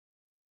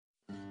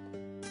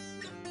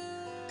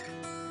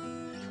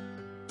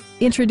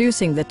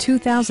Introducing the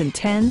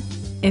 2010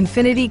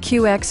 Infiniti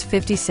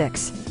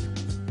QX56.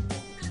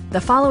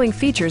 The following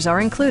features are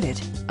included: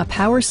 a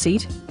power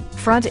seat,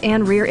 front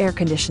and rear air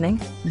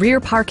conditioning, rear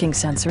parking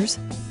sensors,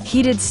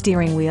 heated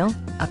steering wheel,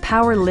 a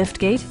power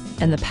liftgate,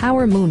 and the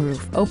power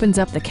moonroof opens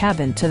up the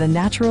cabin to the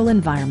natural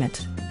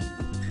environment.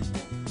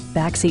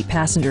 Backseat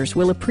passengers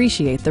will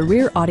appreciate the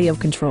rear audio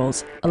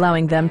controls,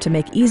 allowing them to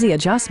make easy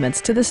adjustments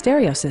to the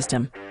stereo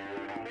system.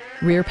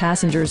 Rear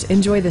passengers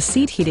enjoy the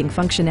seat heating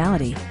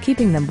functionality,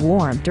 keeping them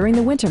warm during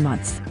the winter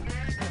months.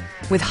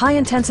 With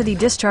high-intensity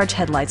discharge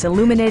headlights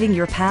illuminating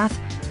your path,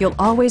 you'll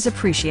always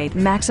appreciate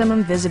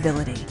maximum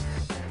visibility.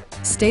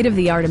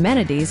 State-of-the-art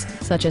amenities,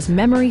 such as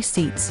memory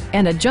seats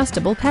and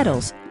adjustable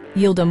pedals,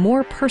 yield a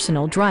more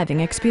personal driving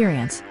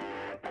experience.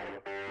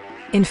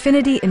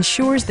 Infiniti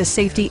ensures the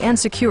safety and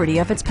security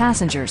of its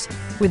passengers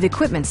with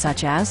equipment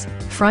such as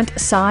front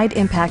side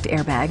impact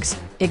airbags,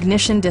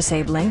 ignition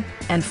disabling,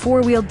 and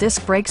four-wheel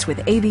disc brakes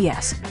with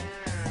ABS.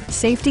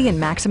 Safety and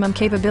maximum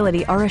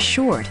capability are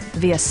assured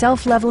via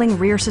self-leveling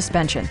rear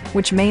suspension,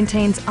 which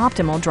maintains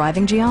optimal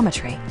driving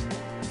geometry.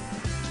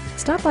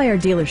 Stop by our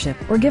dealership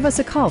or give us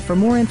a call for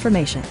more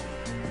information.